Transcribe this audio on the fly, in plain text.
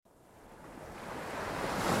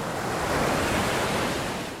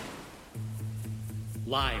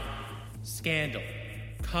liar, scandal,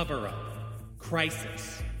 cover-up,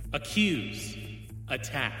 crisis, accuse,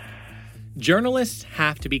 attack. Journalists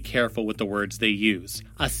have to be careful with the words they use.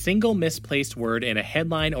 A single misplaced word in a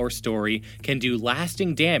headline or story can do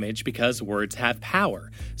lasting damage because words have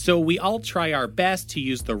power. So we all try our best to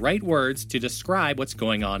use the right words to describe what's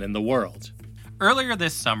going on in the world. Earlier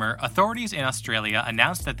this summer, authorities in Australia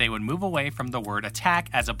announced that they would move away from the word attack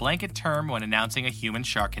as a blanket term when announcing a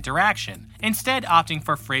human-shark interaction, instead opting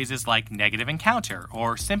for phrases like negative encounter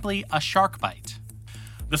or simply a shark bite.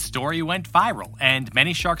 The story went viral, and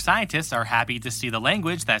many shark scientists are happy to see the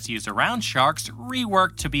language that's used around sharks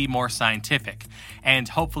reworked to be more scientific, and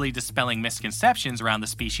hopefully dispelling misconceptions around the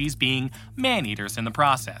species being man-eaters in the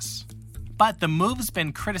process. But the move's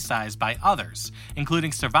been criticized by others,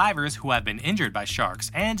 including survivors who have been injured by sharks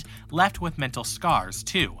and left with mental scars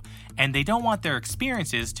too, and they don't want their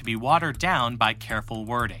experiences to be watered down by careful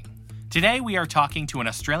wording. Today, we are talking to an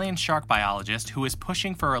Australian shark biologist who is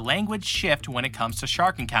pushing for a language shift when it comes to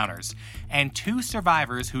shark encounters, and two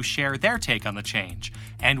survivors who share their take on the change,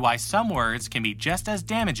 and why some words can be just as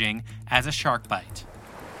damaging as a shark bite.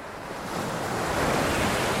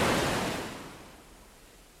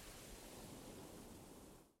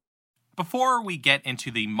 Before we get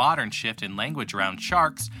into the modern shift in language around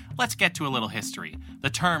sharks, let's get to a little history.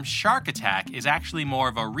 The term shark attack is actually more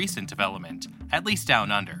of a recent development, at least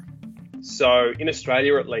down under. So, in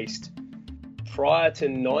Australia at least, prior to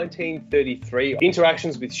 1933,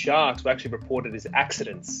 interactions with sharks were actually reported as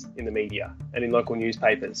accidents in the media and in local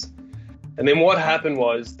newspapers. And then what happened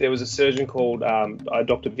was there was a surgeon called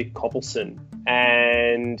Dr. Vic Coppelson,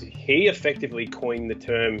 and he effectively coined the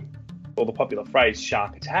term, or the popular phrase,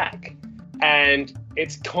 shark attack. And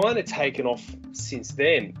it's kind of taken off since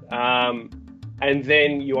then. And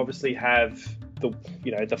then you obviously have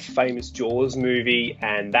the famous Jaws movie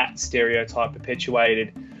and that stereotype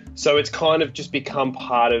perpetuated. So it's kind of just become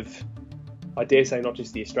part of, I dare say, not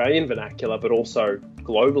just the Australian vernacular, but also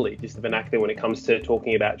globally, just the vernacular when it comes to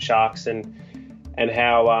talking about sharks and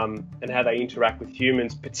how they interact with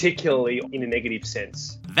humans, particularly in a negative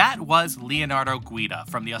sense. That was Leonardo Guida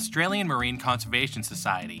from the Australian Marine Conservation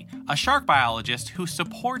Society, a shark biologist who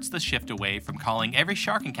supports the shift away from calling every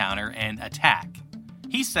shark encounter an attack.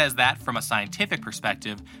 He says that, from a scientific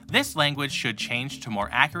perspective, this language should change to more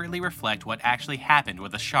accurately reflect what actually happened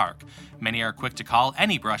with a shark. Many are quick to call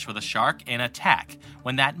any brush with a shark an attack,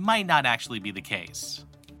 when that might not actually be the case.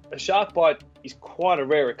 A shark bite is quite a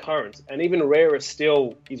rare occurrence, and even rarer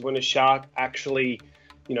still is when a shark actually,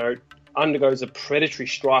 undergoes a predatory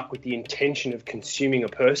strike with the intention of consuming a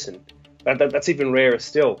person. That's even rarer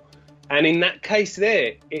still. And in that case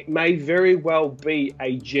there, it may very well be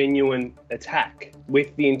a genuine attack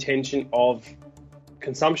with the intention of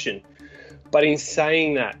consumption. But in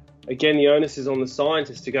saying that, again, the onus is on the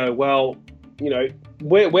scientist to go, well,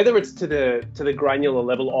 whether it's to the granular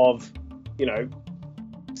level of,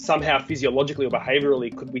 somehow physiologically or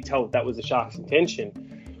behaviourally, could we tell that was the shark's intention?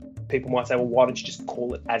 People might say, well, why don't you just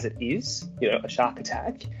call it as it is, a shark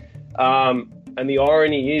attack? And the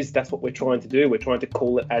irony is that's what we're trying to do. We're trying to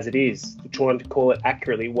call it as it is. We're trying to call it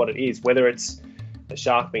accurately what it is, whether it's a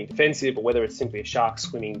shark being defensive or whether it's simply a shark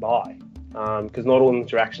swimming by. Because not all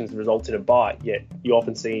interactions result in a bite, yet you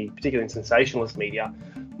often see, particularly in sensationalist media,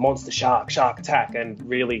 monster shark attack, and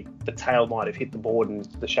really the tail might have hit the board and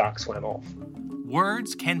the shark swam off.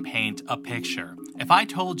 Words can paint a picture. If I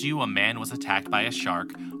told you a man was attacked by a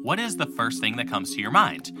shark, what is the first thing that comes to your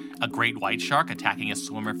mind? A great white shark attacking a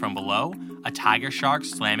swimmer from below? A tiger shark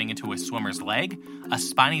slamming into a swimmer's leg? A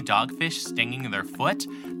spiny dogfish stinging their foot?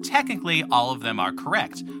 Technically, all of them are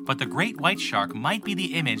correct, but the great white shark might be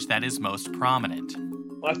the image that is most prominent.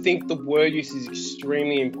 I think the word use is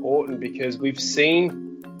extremely important because we've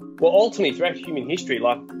seen, ultimately throughout human history,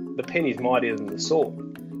 the pen is mightier than the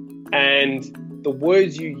sword. And the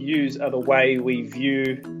words you use are the way we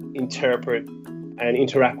view, interpret, and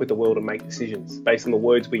interact with the world and make decisions based on the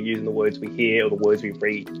words we use and the words we hear or the words we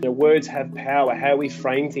read. Words have power. How we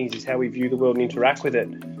frame things is how we view the world and interact with it.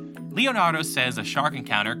 Leonardo says a shark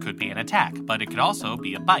encounter could be an attack, but it could also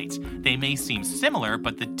be a bite. They may seem similar,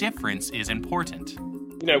 but the difference is important.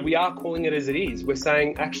 We are calling it as it is. We're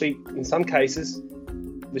saying, actually, in some cases,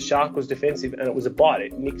 the shark was defensive and it was a bite.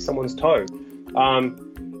 It nicked someone's toe.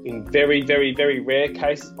 In very, very, very rare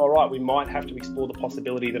cases, all right, we might have to explore the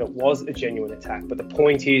possibility that it was a genuine attack. But the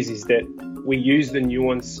point is that we use the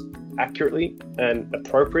nuance accurately and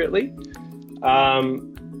appropriately.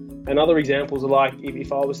 And other examples are like,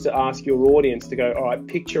 if I was to ask your audience to go, all right,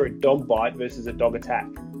 picture a dog bite versus a dog attack.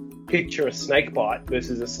 Picture a snake bite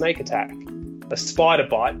versus a snake attack. A spider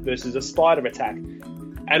bite versus a spider attack.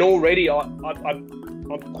 And already I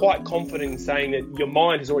I'm quite confident in saying that your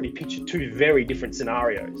mind has already pictured two very different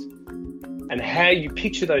scenarios. And how you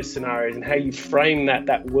picture those scenarios and how you frame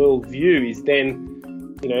that world view is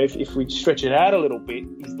then, if we stretch it out a little bit,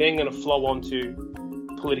 is then going to flow on to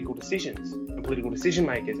political decisions and political decision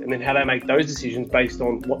makers, and then how they make those decisions based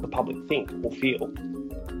on what the public think or feel.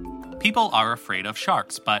 People are afraid of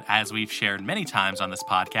sharks, but as we've shared many times on this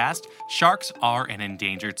podcast, sharks are an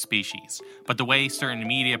endangered species. But the way certain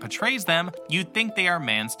media portrays them, you'd think they are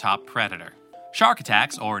man's top predator. Shark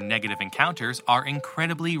attacks, or negative encounters, are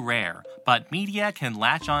incredibly rare, but media can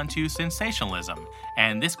latch on to sensationalism,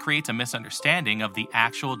 and this creates a misunderstanding of the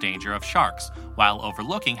actual danger of sharks, while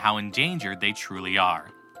overlooking how endangered they truly are.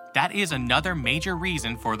 That is another major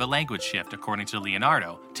reason for the language shift, according to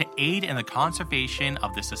Leonardo, to aid in the conservation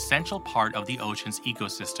of this essential part of the ocean's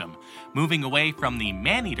ecosystem. Moving away from the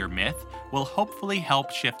man-eater myth will hopefully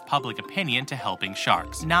help shift public opinion to helping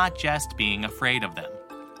sharks, not just being afraid of them.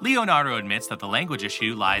 Leonardo admits that the language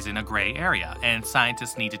issue lies in a gray area, and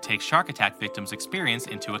scientists need to take shark attack victims' experience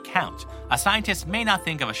into account. A scientist may not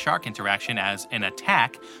think of a shark interaction as an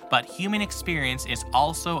attack, but human experience is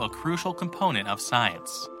also a crucial component of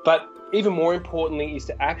science. But even more importantly is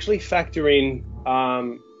to actually factor in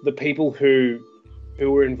the people who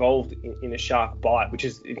were involved in a shark bite, which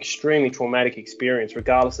is an extremely traumatic experience,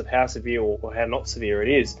 regardless of how severe or how not severe it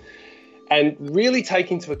is. And really take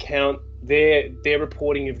into account their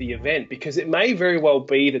reporting of the event, because it may very well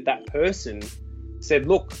be that person said,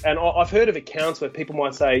 look, and I've heard of accounts where people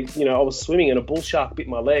might say, I was swimming and a bull shark bit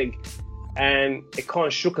my leg and it kind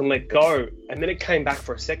of shook and let go, and then it came back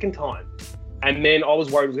for a second time, and then I was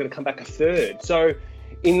worried it was going to come back a third. So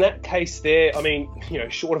in that case there,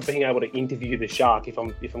 short of being able to interview the shark, if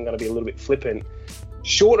I'm going to be a little bit flippant,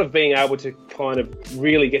 short of being able to kind of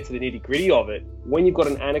really get to the nitty-gritty of it, when you've got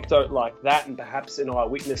an anecdote like that and perhaps an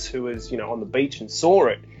eyewitness who was, on the beach and saw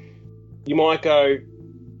it, you might go,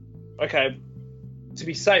 okay, to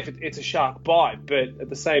be safe, it's a shark bite, but at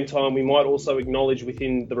the same time, we might also acknowledge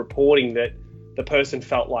within the reporting that the person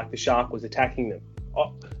felt like the shark was attacking them.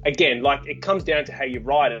 Again, it comes down to how you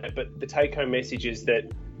write it, but the take-home message is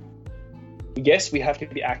that, yes, we have to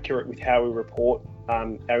be accurate with how we report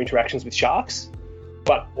our interactions with sharks,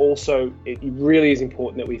 but also it really is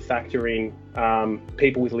important that we factor in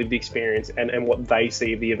people with lived experience and what they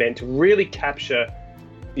see of the event to really capture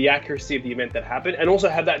the accuracy of the event that happened, and also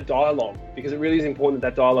have that dialogue, because it really is important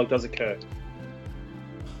that dialogue does occur.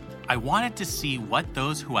 I wanted to see what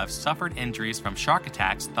those who have suffered injuries from shark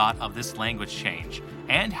attacks thought of this language change,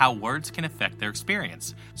 and how words can affect their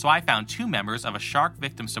experience, so I found 2 members of a shark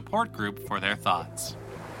victim support group for their thoughts.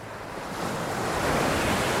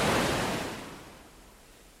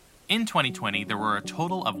 In 2020, there were a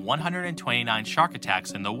total of 129 shark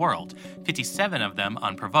attacks in the world, 57 of them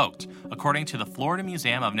unprovoked, according to the Florida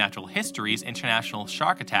Museum of Natural History's International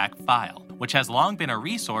Shark Attack File, which has long been a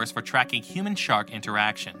resource for tracking human-shark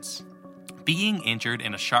interactions. Being injured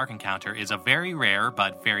in a shark encounter is a very rare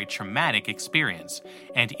but very traumatic experience,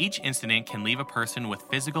 and each incident can leave a person with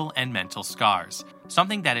physical and mental scars,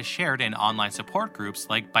 something that is shared in online support groups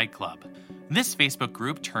like Bite Club. This Facebook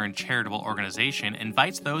group turned charitable organization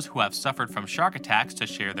invites those who have suffered from shark attacks to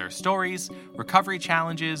share their stories, recovery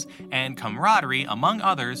challenges, and camaraderie among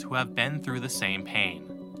others who have been through the same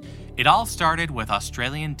pain. It all started with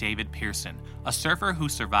Australian David Pearson, a surfer who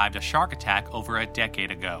survived a shark attack over a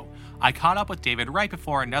decade ago. I caught up with David right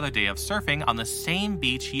before another day of surfing on the same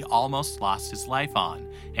beach he almost lost his life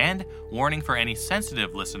on. And, warning for any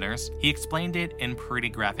sensitive listeners, he explained it in pretty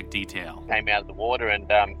graphic detail. Came out of the water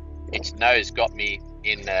and its nose got me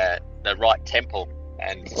in the right temple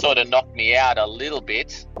and sort of knocked me out a little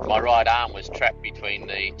bit. My right arm was trapped between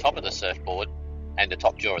the top of the surfboard and the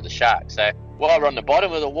top jaw of the shark. So while we're on the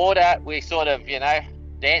bottom of the water, we sort of,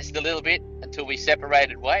 danced a little bit until we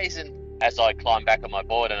separated ways. And as I climbed back on my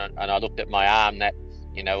board and I looked at my arm, that,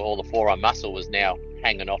 all the forearm muscle was now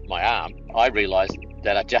hanging off my arm, I realised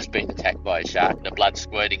that I'd just been attacked by a shark, the blood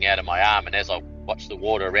squirting out of my arm. And as I watched the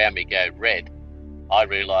water around me go red, I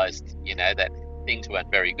realised, that things weren't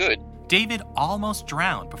very good. David almost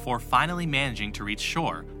drowned before finally managing to reach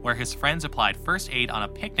shore, where his friends applied first aid on a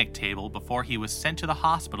picnic table before he was sent to the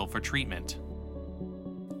hospital for treatment.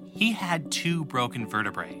 He had 2 broken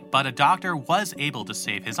vertebrae, but a doctor was able to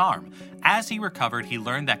save his arm. As he recovered, he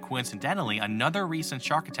learned that coincidentally another recent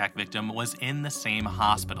shark attack victim was in the same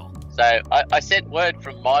hospital. So I sent word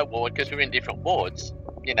from my ward, because we're in different wards,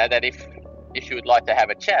 that if you would like to have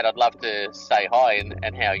a chat, I'd love to say hi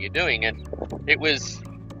and how you're doing. And it was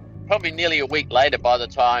probably nearly a week later by the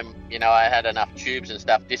time, I had enough tubes and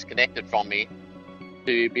stuff disconnected from me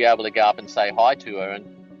to be able to go up and say hi to her. And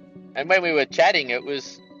And when we were chatting, there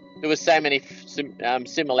was so many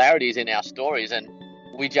similarities in our stories, and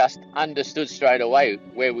we just understood straight away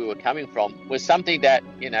where we were coming from. It was something that,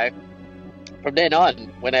 from then on,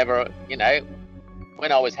 whenever,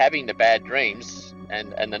 when I was having the bad dreams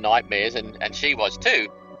and the nightmares, and she was too,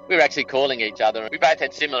 we were actually calling each other. We both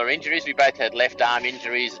had similar injuries. We both had left arm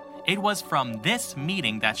injuries. It was from this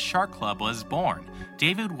meeting that Shark Club was born.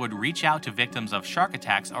 David would reach out to victims of shark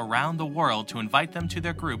attacks around the world to invite them to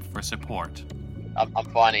their group for support. I'm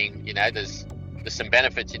finding, there's some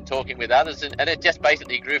benefits in talking with others, and it just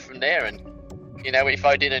basically grew from there. And, if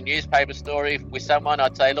I did a newspaper story with someone,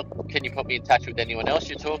 I'd say, look, can you put me in touch with anyone else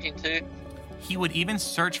you're talking to? He would even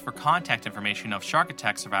search for contact information of shark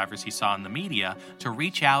attack survivors he saw in the media to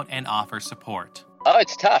reach out and offer support. Oh,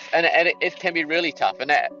 it's tough, and it can be really tough.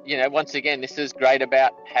 And, once again, this is great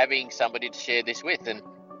about having somebody to share this with. And,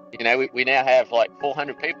 we now have like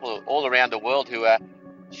 400 people all around the world who are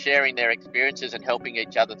sharing their experiences and helping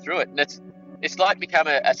each other through it. And it's like become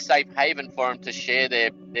a safe haven for them to share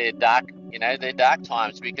their dark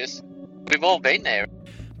times, because we've all been there.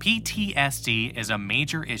 PTSD is a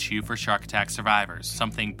major issue for shark attack survivors,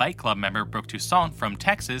 something Bike Club member Brooke Toussaint from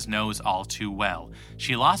Texas knows all too well.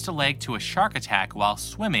 She lost a leg to a shark attack while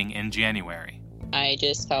swimming in January. I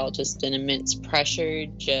just felt an immense pressure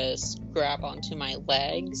just grab onto my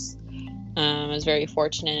legs. I was very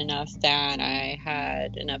fortunate enough that I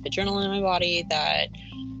had enough adrenaline in my body that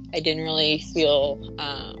I didn't really feel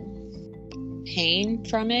pain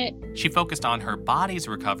from it. She focused on her body's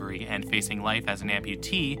recovery and facing life as an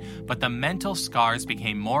amputee, but the mental scars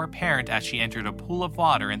became more apparent as she entered a pool of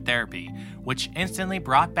water in therapy, which instantly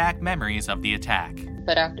brought back memories of the attack.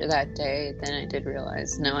 But after that day, then I did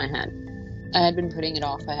realize, no, I had been putting it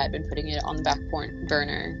off. I had been putting it on the back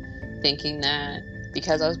burner, thinking that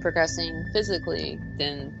because I was progressing physically,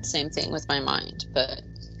 then same thing with my mind, but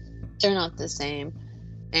they're not the same.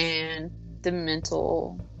 And the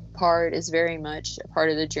mental part is very much a part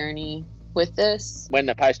of the journey with this. When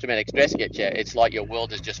the post-traumatic stress gets you, it's like your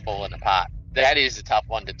world has just fallen apart. That is a tough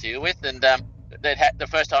one to deal with, and the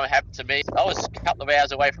first time it happened to me, I was a couple of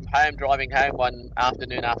hours away from home, driving home one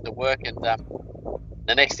afternoon after work, and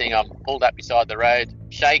the next thing I'm pulled up beside the road,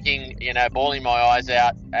 shaking, bawling my eyes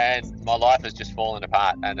out, and my life has just fallen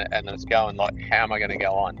apart, and it's going like, how am I going to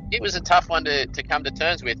go on? It was a tough one to come to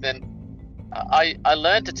terms with, and I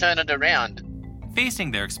learned to turn it around.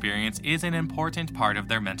 Facing their experience is an important part of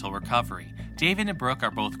their mental recovery. David and Brooke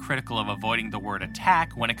are both critical of avoiding the word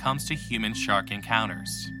attack when it comes to human-shark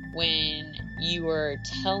encounters. When you are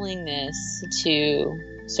telling this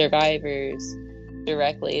to survivors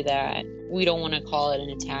directly that we don't want to call it an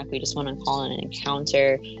attack, we just want to call it an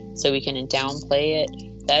encounter so we can downplay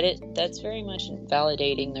it, that's very much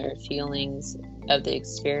validating their feelings of the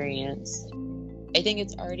experience. I think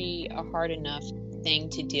it's already a hard enough thing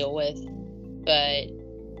to deal with, but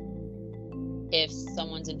if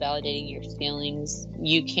someone's invalidating your feelings,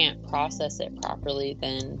 you can't process it properly,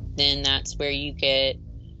 then that's where you get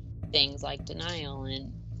things like denial,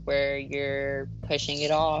 and where you're pushing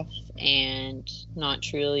it off and not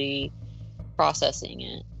truly processing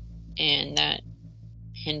it, and that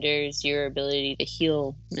hinders your ability to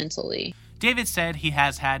heal mentally. David said he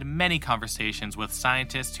has had many conversations with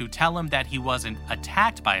scientists who tell him that he wasn't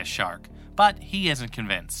attacked by a shark, but he isn't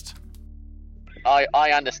convinced.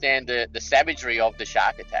 I understand the savagery of the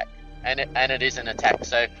shark attack, and it is an attack.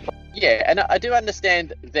 So, yeah, and I do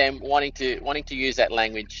understand them wanting to use that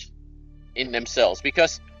language in themselves,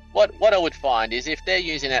 because what I would find is if they're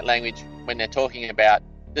using that language when they're talking about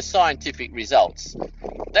the scientific results,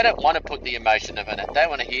 they don't want to put the emotion of it. They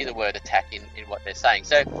want to hear the word attack in what they're saying.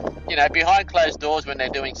 So, behind closed doors when they're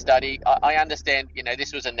doing study, I understand,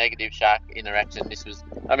 this was a negative shark interaction.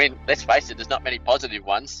 Let's face it, there's not many positive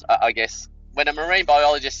ones, I guess. When a marine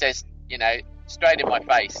biologist says, straight in my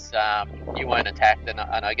face, you weren't attacked, and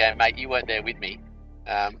I go, mate, you weren't there with me.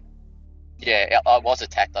 Yeah, I was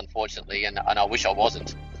attacked, unfortunately, and I wish I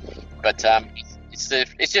wasn't. But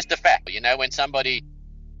it's just a fact. When somebody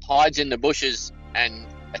hides in the bushes and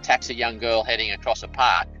attacks a young girl heading across a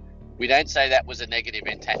park, we don't say that was a negative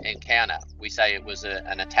encounter. We say it was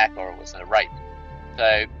an attack or it was a rape.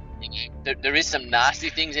 So there is some nasty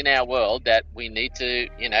things in our world that we need to,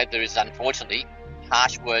 there is unfortunately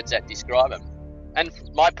harsh words that describe them. And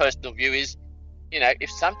my personal view is,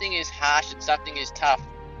 if something is harsh and something is tough,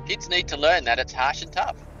 kids need to learn that it's harsh and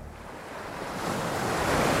tough.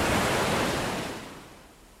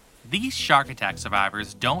 These shark attack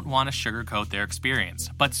survivors don't want to sugarcoat their experience,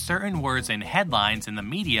 but certain words and headlines in the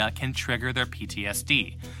media can trigger their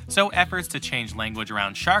PTSD, so efforts to change language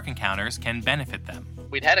around shark encounters can benefit them.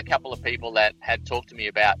 We'd had a couple of people that had talked to me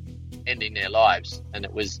about ending their lives. And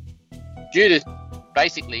it was due to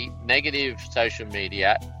basically negative social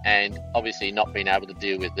media and obviously not being able to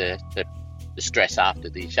deal with the stress after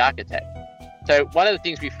the shark attack. So one of the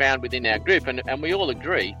things we found within our group, and we all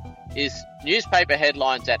agree, is newspaper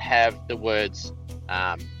headlines that have the words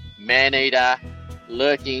man-eater,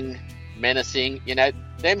 lurking, menacing,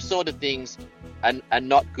 them sort of things are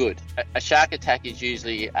not good. A shark attack is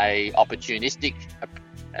usually an opportunistic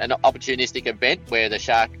event where the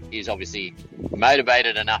shark is obviously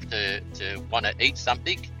motivated enough to want to eat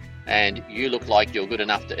something, and you look like you're good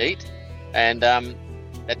enough to eat. And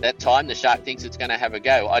at that time, the shark thinks it's going to have a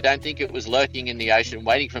go. I don't think it was lurking in the ocean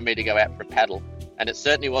waiting for me to go out for a paddle. And it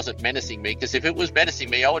certainly wasn't menacing me, because if it was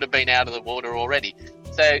menacing me, I would have been out of the water already.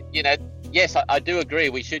 So, yes, I do agree.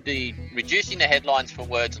 We should be reducing the headlines for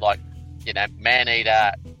words like,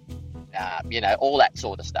 man-eater, all that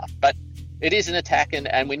sort of stuff. But it is an attack,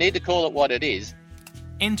 and we need to call it what it is.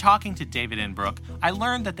 In talking to David and Brooke, I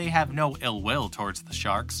learned that they have no ill will towards the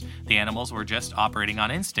sharks. The animals were just operating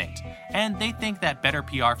on instinct, and they think that better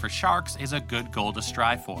PR for sharks is a good goal to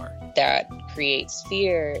strive for. That creates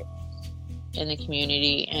fear in the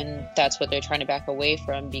community, and that's what they're trying to back away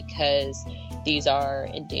from, because these are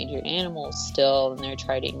endangered animals still, and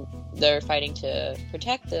they're fighting to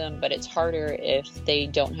protect them, but it's harder if they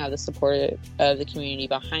don't have the support of the community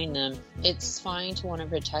behind them. It's fine to want to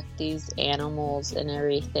protect these animals and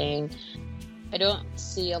everything. I don't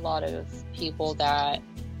see a lot of people that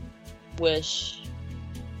wish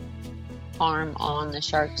harm on the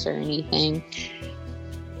sharks or anything,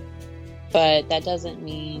 but that doesn't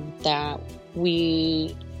mean that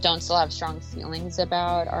we don't still have strong feelings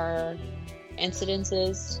about our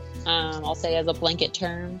incidences. I'll say as a blanket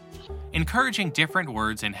term. Encouraging different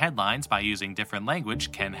words in headlines by using different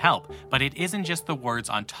language can help, but it isn't just the words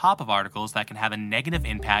on top of articles that can have a negative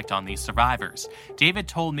impact on these survivors. David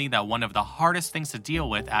told me that one of the hardest things to deal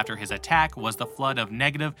with after his attack was the flood of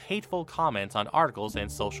negative, hateful comments on articles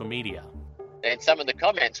and social media. And some of the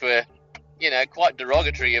comments were, quite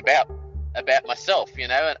derogatory about myself,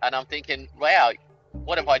 and I'm thinking, wow,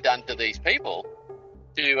 what have I done to these people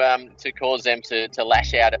to cause them to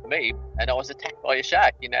lash out at me? And I was attacked by a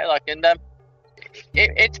shark,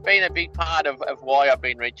 it's been a big part of why I've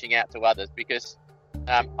been reaching out to others, because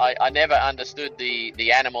I never understood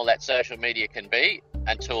the animal that social media can be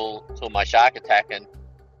until my shark attack,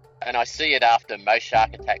 and I see it after most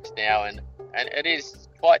shark attacks now, and it is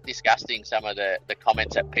quite disgusting, some of the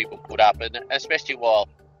comments that people put up, and especially while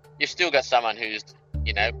you've still got someone who's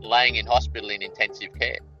laying in hospital in intensive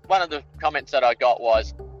care. One of the comments that I got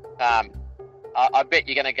was, I bet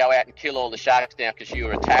you're going to go out and kill all the sharks now because you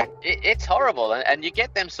were attacked. It's horrible, and you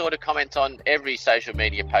get them sort of comments on every social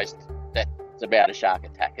media post that's about a shark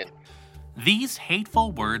attack. And these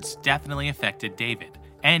hateful words definitely affected David,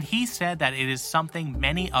 and he said that it is something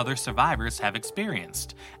many other survivors have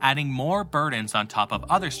experienced, adding more burdens on top of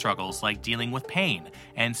other struggles like dealing with pain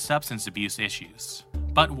and substance abuse issues.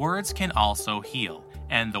 But words can also heal,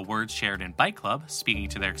 and the words shared in Bite Club, speaking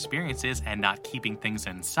to their experiences and not keeping things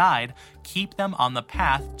inside, keep them on the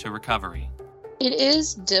path to recovery. It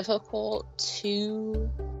is difficult to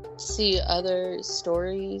see other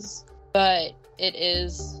stories, but it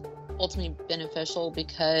is ultimately beneficial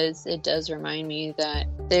because it does remind me that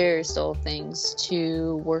there are still things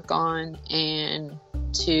to work on and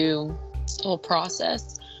to still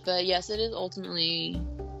process. But yes, it is ultimately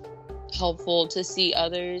helpful to see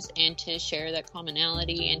others and to share that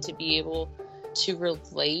commonality and to be able to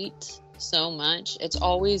relate so much. It's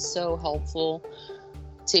always so helpful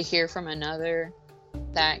to hear from another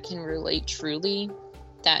that can relate truly,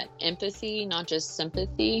 that empathy, not just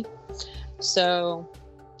sympathy. So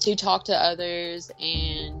to talk to others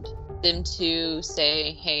and them to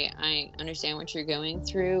say, hey, I understand what you're going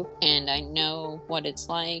through and I know what it's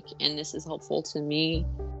like and this is helpful to me.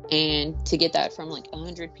 And to get that from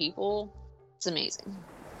 100 people, it's amazing.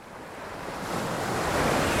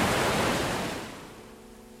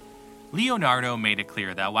 Leonardo made it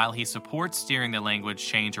clear that while he supports steering the language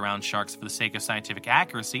change around sharks for the sake of scientific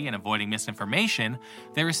accuracy and avoiding misinformation,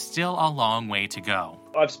 there is still a long way to go.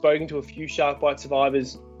 I've spoken to a few shark bite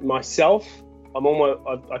survivors myself.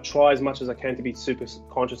 I try as much as I can to be super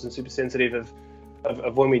conscious and super sensitive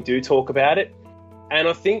of when we do talk about it. And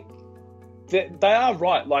I think that they are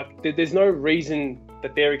right. There's no reason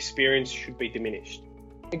that their experience should be diminished.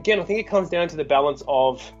 Again, I think it comes down to the balance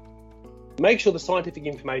of make sure the scientific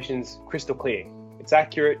information's crystal clear. It's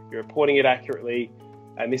accurate, you're reporting it accurately,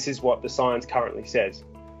 and this is what the science currently says.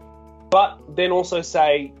 But then also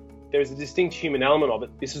say there is a distinct human element of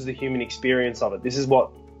it. This is the human experience of it. This is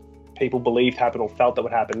what people believed happened or felt that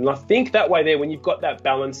would happen. And I think that way there, when you've got that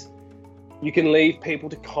balance, you can leave people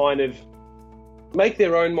to kind of make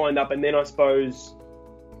their own mind up, and then I suppose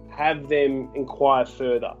have them inquire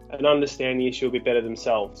further and understand the issue a bit better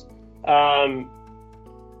themselves.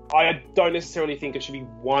 I don't necessarily think it should be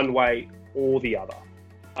one way or the other.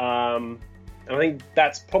 And I think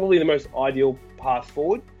that's probably the most ideal path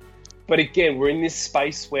forward. But again, we're in this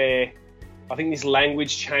space where I think this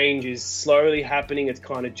language change is slowly happening. It's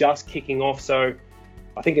kind of just kicking off. So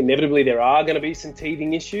I think inevitably there are going to be some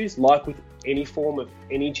teething issues, like with any form of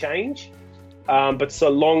any change. But so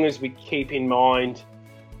long as we keep in mind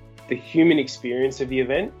the human experience of the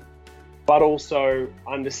event, but also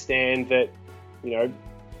understand that,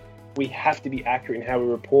 we have to be accurate in how we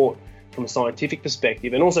report from a scientific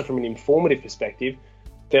perspective and also from an informative perspective,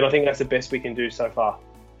 then I think that's the best we can do so far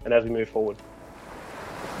and as we move forward.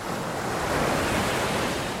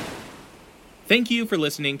 Thank you for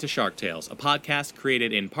listening to Shark Tales, a podcast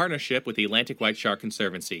created in partnership with the Atlantic White Shark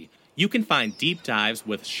Conservancy. You can find deep dives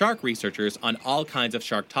with shark researchers on all kinds of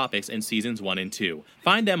shark topics in seasons 1 and 2.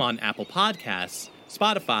 Find them on Apple Podcasts,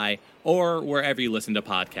 Spotify, or wherever you listen to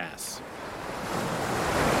podcasts.